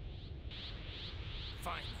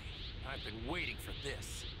 Finally, I've been waiting for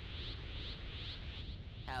this.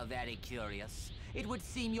 How very curious. It would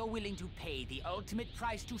seem you're willing to pay the ultimate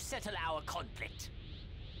price to settle our conflict.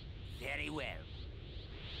 Very well.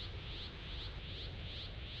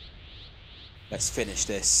 Let's finish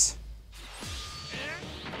this.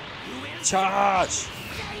 Charge!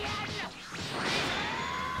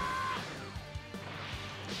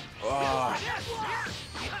 Oh.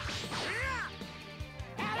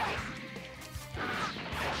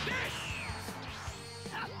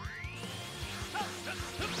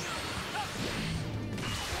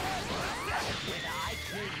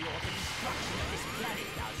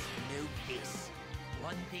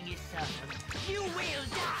 One thing is certain, you will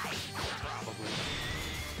die! Probably.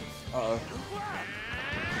 Uh-oh.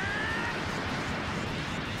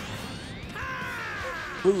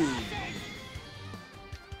 Boom!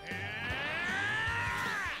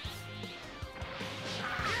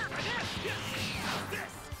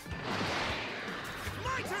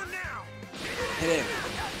 My turn now! Hit him.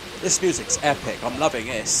 This music's epic. I'm loving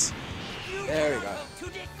this. There we go.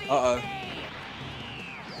 Uh-oh.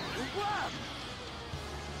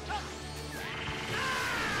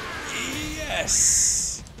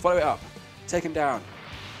 Yes! Follow it up. Take him down.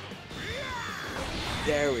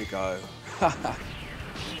 There we go.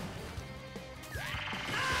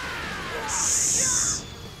 Yes.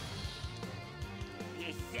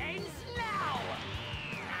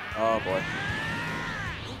 Oh boy.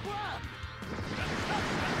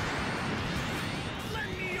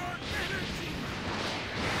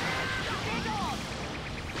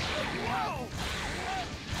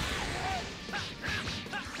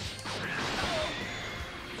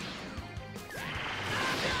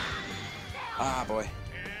 Ah, boy.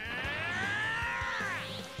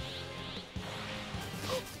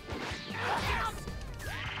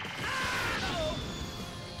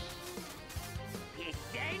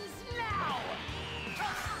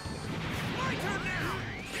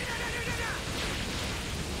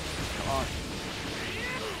 Come on.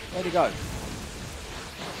 Where'd he go?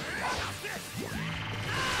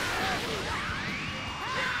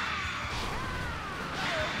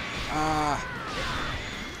 Ah.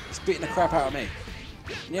 He's beating the crap out of me.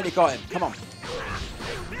 Nearly got him. Come on.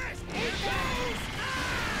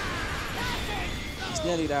 He's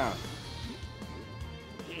nearly down.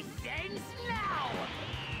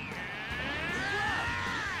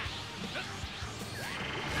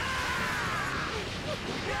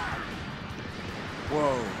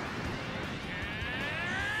 Whoa.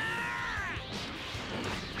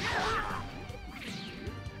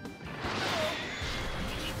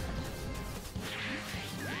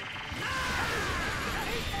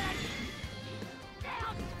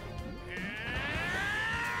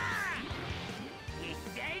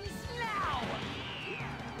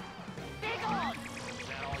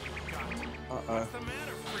 Uh-oh. What's the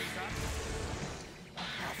matter, Frieza?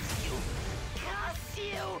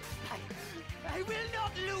 I will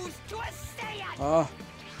not lose to a Saiyan! Oh.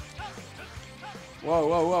 Whoa,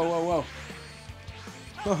 whoa, whoa, whoa, whoa.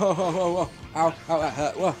 Whoa, whoa, whoa, whoa, whoa. Ow, ow, that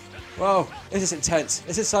hurt. Whoa, whoa. This is intense.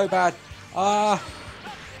 This is so bad. Ah.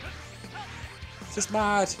 It's just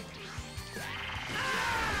mad.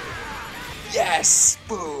 Yes!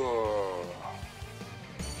 Boo.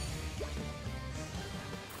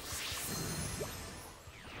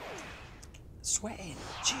 Sweating.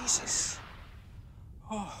 Jesus.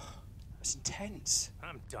 Oh, that's intense.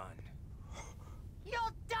 I'm done.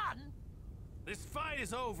 You're done? This fight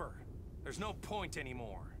is over. There's no point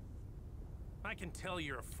anymore. I can tell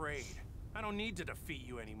you're afraid. I don't need to defeat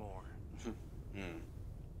you anymore.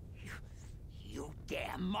 You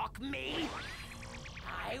dare mock me?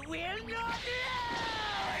 I will not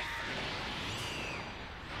lose!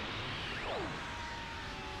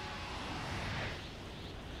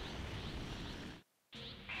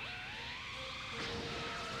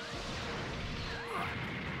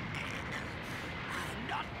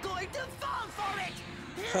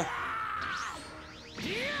 Watch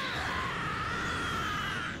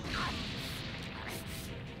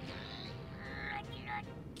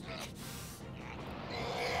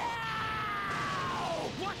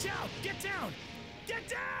out! Get down! Get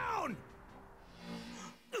down!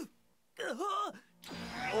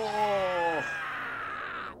 Oh!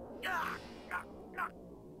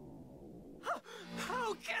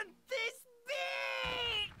 How can this be?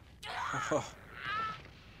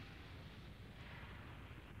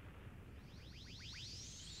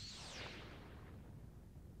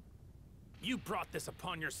 You brought this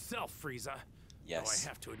upon yourself, Frieza. Yes. Though I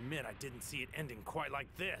have to admit, I didn't see it ending quite like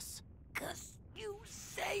this. 'Cause you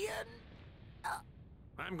Saiyan.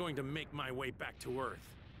 I'm going to make my way back to Earth.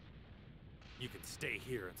 You could stay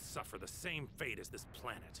here and suffer the same fate as this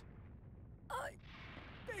planet. I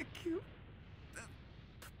beg you.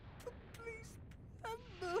 Please have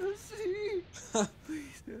mercy.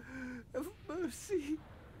 Please have mercy.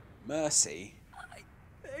 Mercy? I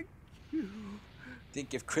beg you. Didn't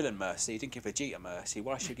give Krillin mercy, didn't give Vegeta mercy.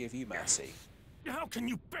 Why should I give you mercy? How can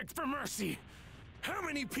you beg for mercy? How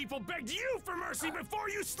many people begged you for mercy before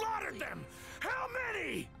you slaughtered them? How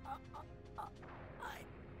many? I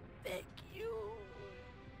beg you.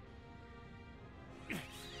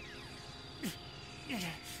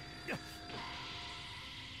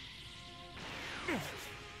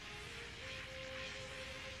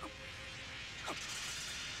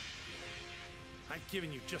 I've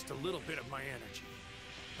given you just a little bit of my energy.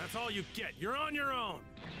 That's all you get. You're on your own.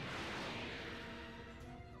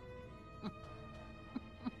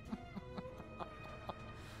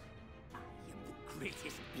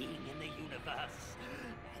 Greatest being in the universe.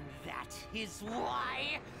 And that is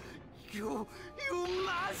why you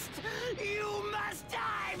must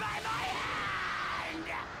die by my hand!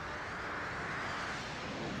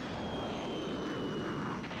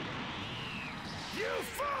 You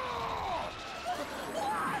fool!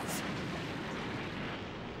 What?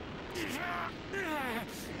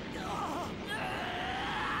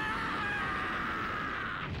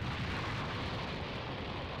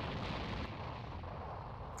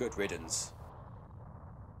 Good riddance.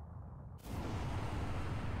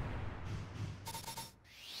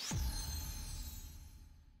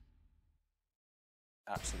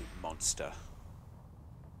 Absolute monster.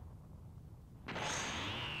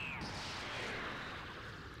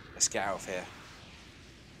 Let's get out of here.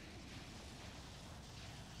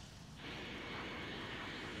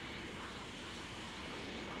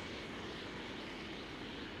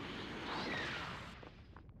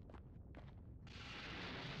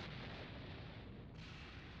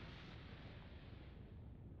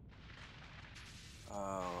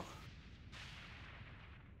 Oh.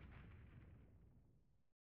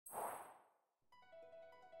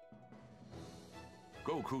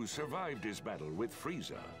 Goku survived his battle with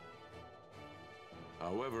Frieza.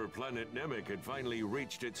 However, planet Namek had finally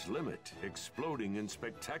reached its limit, exploding in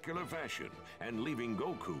spectacular fashion and leaving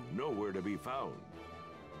Goku nowhere to be found.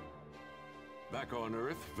 Back on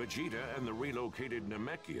Earth, Vegeta and the relocated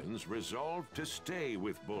Namekians resolved to stay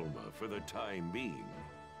with Bulma for the time being.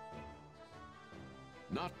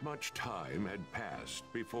 Not much time had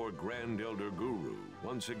passed before Grand Elder Guru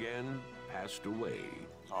once again passed away.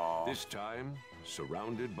 Aww. This time,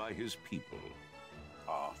 surrounded by his people.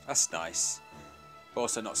 Oh, that's nice. But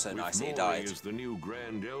also not so nice that he With died. Mori as the new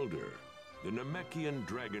Grand Elder, the Namekian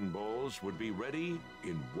Dragon Balls would be ready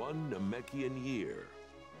in 1 Namekian year,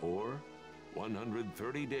 or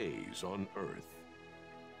 130 days on Earth.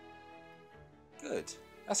 Good.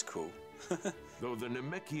 That's cool. Though the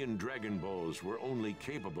Namekian Dragon Balls were only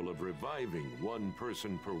capable of reviving 1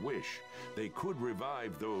 person per wish, they could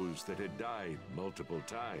revive those that had died multiple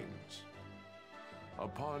times.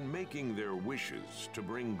 Upon making their wishes to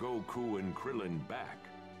bring Goku and Krillin back,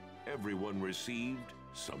 everyone received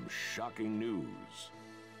some shocking news.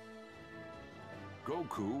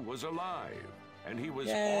 Goku was alive, and he was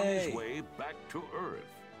on his way back to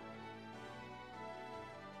Earth.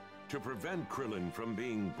 To prevent Krillin from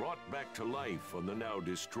being brought back to life on the now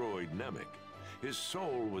destroyed Namek, his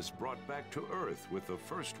soul was brought back to Earth with the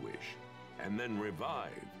first wish, and then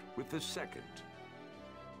revived with the second.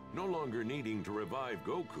 No longer needing to revive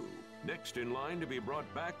Goku, next in line to be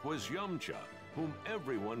brought back was Yamcha, whom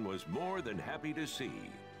everyone was more than happy to see.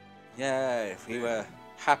 Yeah, if we were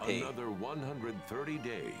happy. Another 130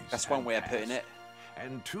 days. That's one way of putting it.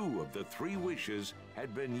 And 2 of the 3 wishes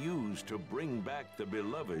had been used to bring back the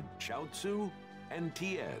beloved Chaozu and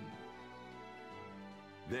Tien.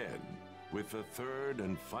 Then, with the 3rd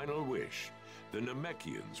and final wish, the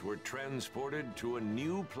Namekians were transported to a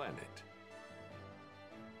new planet.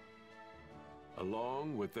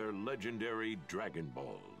 along with their legendary Dragon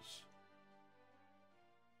Balls.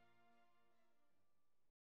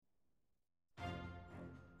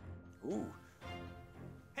 Ooh.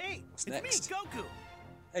 Hey, What's it's next? me, Goku.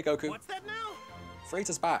 Hey, Goku. What's that now?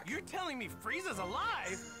 Frieza's back. You're telling me Frieza's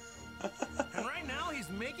alive? And right now he's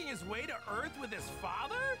making his way to Earth with his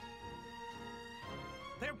father?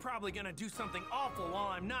 They're probably gonna do something awful while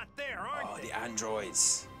I'm not there, aren't they? The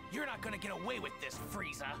androids. You're not gonna get away with this,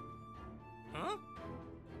 Frieza. Huh?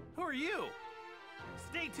 Who are you?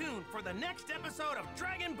 Stay tuned for the next episode of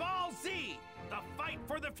Dragon Ball Z, the fight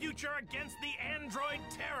for the future against the android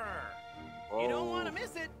terror. You don't want to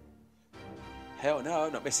miss it. Hell no,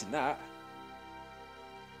 not missing that.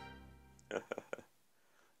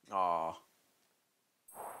 Aw.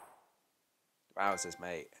 Wowzers,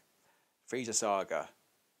 mate. Frieza Saga.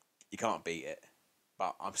 You can't beat it.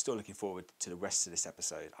 But I'm still looking forward to the rest of this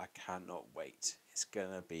episode. I cannot wait. It's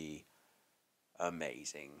gonna be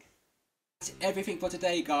amazing. That's everything for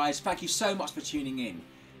today, guys. Thank you so much for tuning in.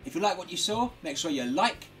 If you like what you saw, make sure you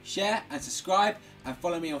like, share and subscribe, and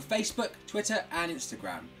follow me on Facebook, Twitter and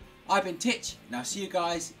Instagram. I've been Titch, and I'll see you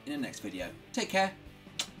guys in the next video. Take care.